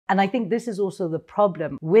And I think this is also the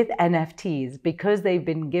problem with NFTs, because they've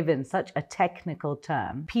been given such a technical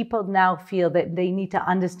term. People now feel that they need to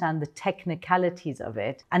understand the technicalities of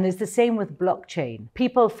it. And it's the same with blockchain.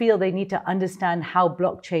 People feel they need to understand how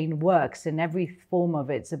blockchain works in every form of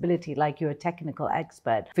its ability, like you're a technical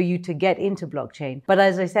expert, for you to get into blockchain. But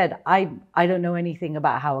as I said, I don't know anything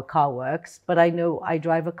about how a car works, but I know I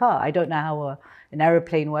drive a car. I don't know how an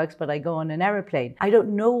aeroplane works, but I go on an aeroplane. I don't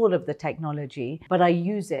know all of the technology, but I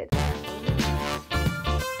use it.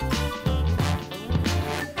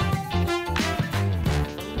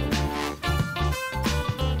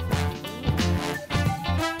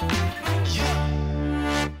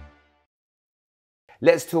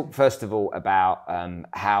 Let's talk first of all about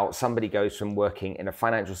how somebody goes from working in a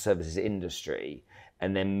financial services industry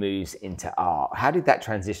and then moves into art. How did that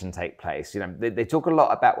transition take place? You know, they talk a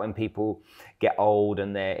lot about when people get old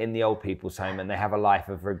and they're in the old people's home and they have a life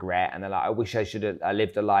of regret and they're like, I wish I should have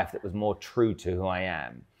lived a life that was more true to who I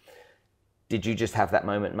am. Did you just have that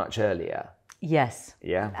moment much earlier? Yes.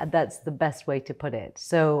 Yeah. That's the best way to put it.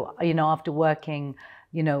 So, you know, after working,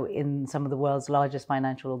 you know, in some of the world's largest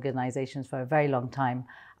financial organizations for a very long time,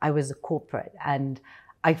 I was a corporate, and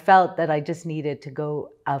I felt that I just needed to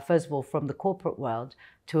go, first of all, from the corporate world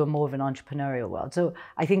to a more of an entrepreneurial world. So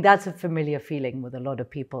I think that's a familiar feeling with a lot of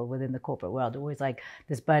people within the corporate world, always like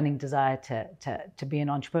this burning desire to be an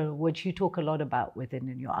entrepreneur, which you talk a lot about within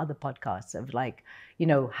in your other podcasts of like, you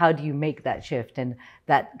know, how do you make that shift, and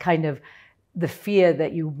that kind of the fear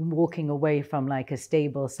that you're walking away from like a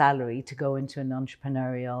stable salary to go into an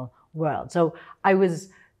entrepreneurial world. So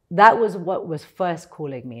that was what was first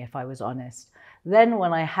calling me, if I was honest. Then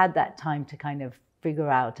when I had that time to kind of figure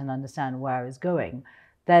out and understand where I was going,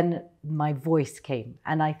 then my voice came.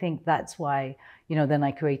 And I think that's why, you know, then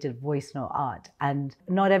I created Voice No Art. And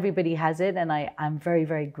not everybody has it. And I'm very,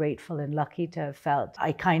 very grateful and lucky to have felt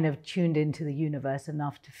I kind of tuned into the universe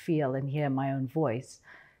enough to feel and hear my own voice,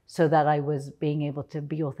 so that I was being able to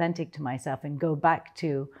be authentic to myself and go back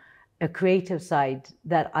to a creative side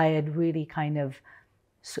that I had really kind of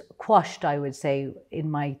quashed, I would say,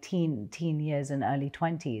 in my teen years and early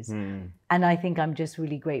 20s. And I think I'm just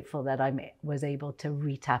really grateful that I was able to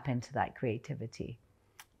re-tap into that creativity.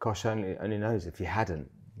 Gosh, only knows if you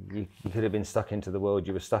hadn't. You could have been stuck into the world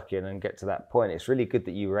you were stuck in and get to that point. It's really good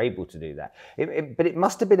that you were able to do that. But it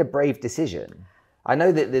must have been a brave decision. I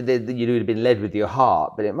know that you would have been led with your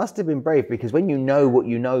heart, but it must have been brave, because when you know what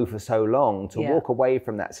you know for so long, to walk away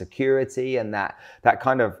from that security and that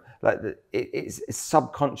kind of like it's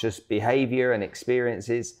subconscious behavior and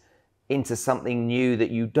experiences into something new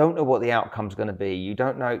that you don't know what the outcome's going to be. You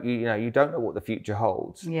don't know, you don't know what the future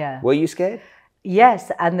holds. Yeah. Were you scared?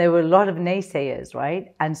 Yes, and there were a lot of naysayers,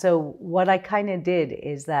 right? And so what I kind of did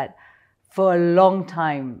is that for a long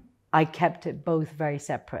time, I kept it both very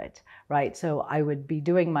separate, right? So I would be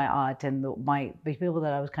doing my art, and the people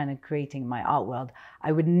that I was kind of creating my art world,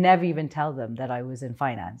 I would never even tell them that I was in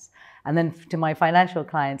finance. And then to my financial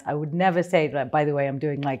clients, I would never say that, by the way, I'm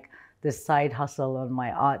doing like this side hustle on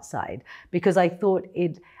my art side, because I thought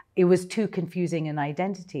it was too confusing an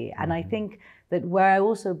identity. And I think that where I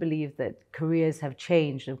also believe that careers have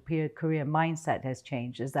changed, a career mindset has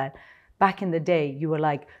changed, is that back in the day, you were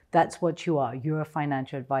like, that's what you are. You're a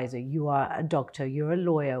financial advisor, you are a doctor, you're a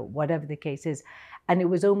lawyer, whatever the case is. And it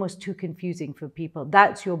was almost too confusing for people.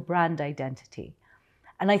 That's your brand identity.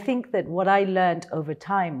 And I think that what I learned over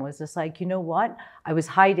time was just like, you know what? I was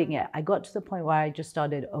hiding it. I got to the point where I just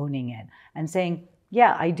started owning it and saying,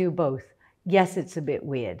 yeah, I do both. Yes, it's a bit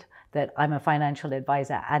weird that I'm a financial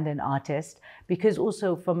advisor and an artist, because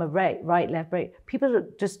also from a right, left, people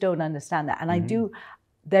just don't understand that. And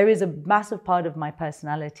there is a massive part of my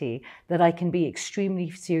personality that I can be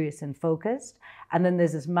extremely serious and focused. And then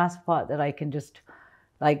there's this massive part that I can just,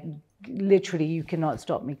 like, literally, you cannot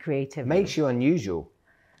stop me creatively. Makes you unusual.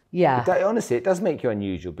 Yeah. Honestly, it does make you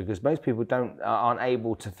unusual, because most people aren't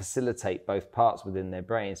able to facilitate both parts within their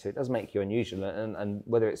brain. So it does make you unusual. And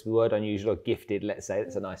whether it's the word unusual or gifted, let's say,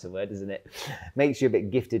 that's a nicer word, isn't it? Makes you a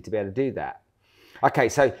bit gifted to be able to do that. Okay,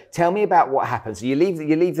 so tell me about what happens. So you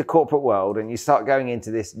leave the corporate world and you start going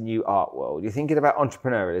into this new art world. You're thinking about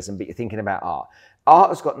entrepreneurialism, but you're thinking about art. Art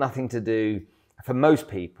has got nothing to do, for most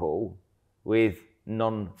people, with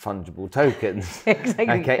non-fungible tokens.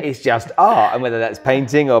 Exactly. Okay, it's just art, and whether that's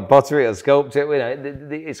painting or pottery or sculpture, you know,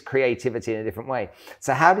 it's creativity in a different way.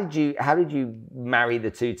 So how did you marry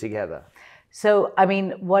the two together? So, I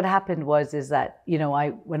mean, what happened is that, you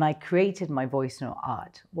know, when I created my Voice No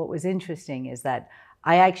Art, what was interesting is that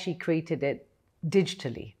I actually created it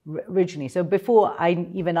digitally originally. So before I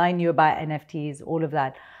knew about NFTs, all of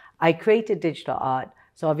that, I created digital art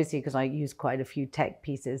So obviously, because I use quite a few tech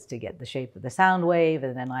pieces to get the shape of the sound wave,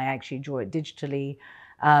 and then I actually draw it digitally.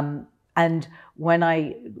 But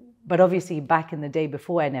obviously back in the day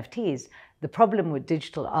before NFTs, the problem with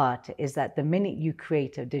digital art is that the minute you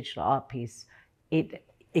create a digital art piece,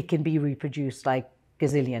 it can be reproduced like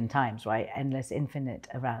gazillion times, right? Endless, infinite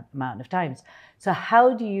amount of times. So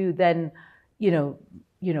how do you then,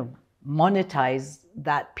 monetize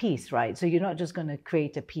that piece, right? So you're not just going to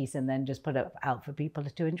create a piece and then just put it out for people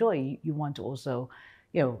to enjoy. You want to also,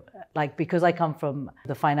 because I come from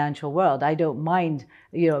the financial world, I don't mind,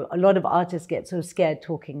 a lot of artists get so scared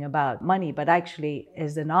talking about money, but actually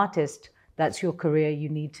as an artist, that's your career. You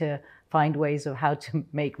need to find ways of how to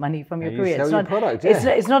make money from your career. Sell your product,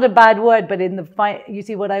 it's not a bad word, but you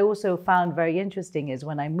see, what I also found very interesting is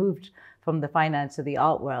when I moved from the finance to the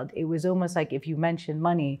art world, it was almost like if you mentioned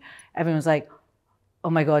money, everyone's like,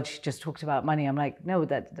 oh my God, she just talked about money. I'm like, no,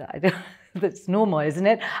 that's normal, isn't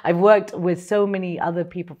it? I've worked with so many other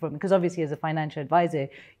people because obviously as a financial advisor,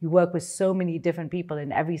 you work with so many different people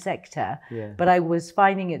in every sector. Yeah. But I was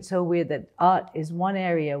finding it so weird that art is one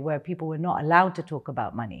area where people were not allowed to talk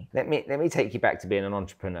about money. Let me take you back to being an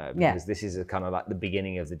entrepreneur, because this is kind of like the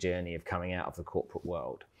beginning of the journey of coming out of the corporate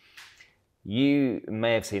world. You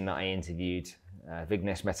may have seen that I interviewed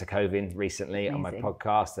Vignesh MetaKovan recently on my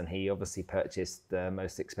podcast, and he obviously purchased the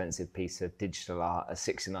most expensive piece of digital art at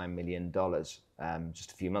 $69 million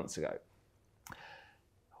just a few months ago.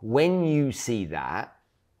 When you see that,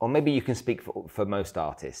 or maybe you can speak for most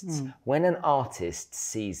artists, when an artist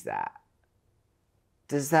sees that,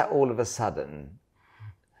 does that all of a sudden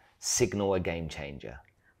signal a game changer?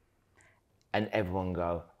 And everyone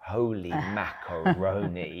go, holy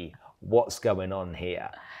macaroni, what's going on here?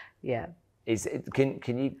 Yeah. Can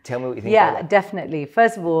you tell me what you think? Yeah, definitely.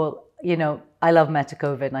 First of all, I love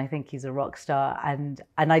MetaKovan. I think he's a rock star, and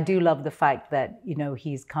I do love the fact that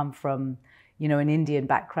he's come from an Indian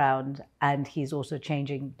background, and he's also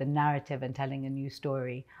changing the narrative and telling a new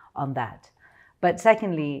story on that. But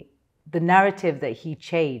secondly, the narrative that he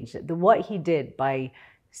changed, what he did by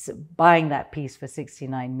buying that piece for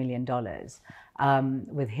 $69 million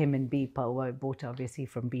with him and Beeple, well, bought obviously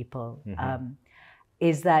from Beeple,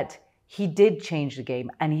 is that he did change the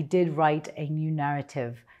game, and he did write a new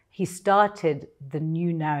narrative. He started the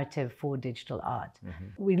new narrative for digital art.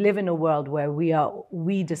 We live in a world where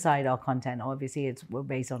we decide our content. Obviously, we're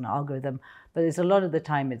based on an algorithm, but there's a lot of the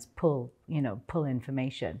time it's pull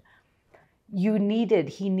information. He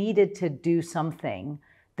needed to do something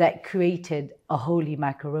that created a holy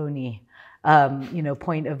macaroni,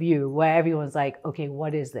 point of view, where everyone's like, okay,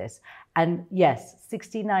 what is this? And yes,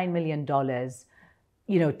 $69 million.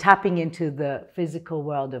 Tapping into the physical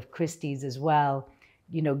world of Christie's as well,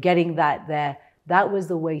 getting that there, that was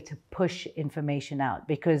the way to push information out,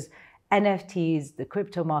 because NFTs, the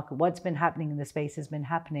crypto market, what's been happening in the space has been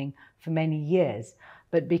happening for many years.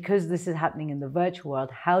 But because this is happening in the virtual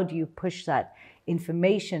world, how do you push that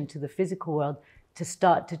information to the physical world to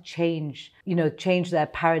start to change their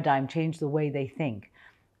paradigm, change the way they think?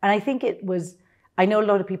 And I think I know a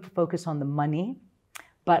lot of people focus on the money,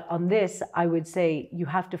 but on this, I would say you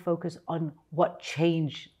have to focus on what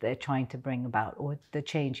change they're trying to bring about, or the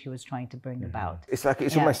change he was trying to bring about. It's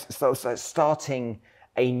almost like starting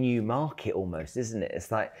a new market almost, isn't it?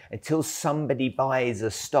 It's like until somebody buys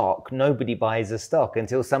a stock, nobody buys a stock.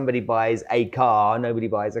 Until somebody buys a car, nobody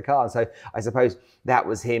buys a car. So I suppose that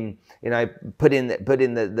was him, putting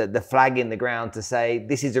the flag in the ground to say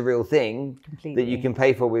this is a real thing that you can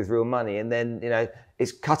pay for with real money, and then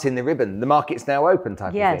it's cutting the ribbon. The market's now open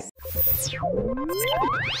type of thing.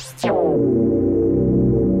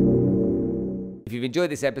 If you've enjoyed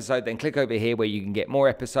this episode, then click over here where you can get more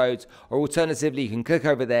episodes, or alternatively, you can click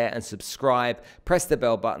over there and subscribe, press the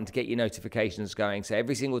bell button to get your notifications going, so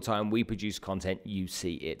every single time we produce content, you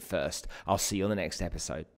see it first. I'll see you on the next episode.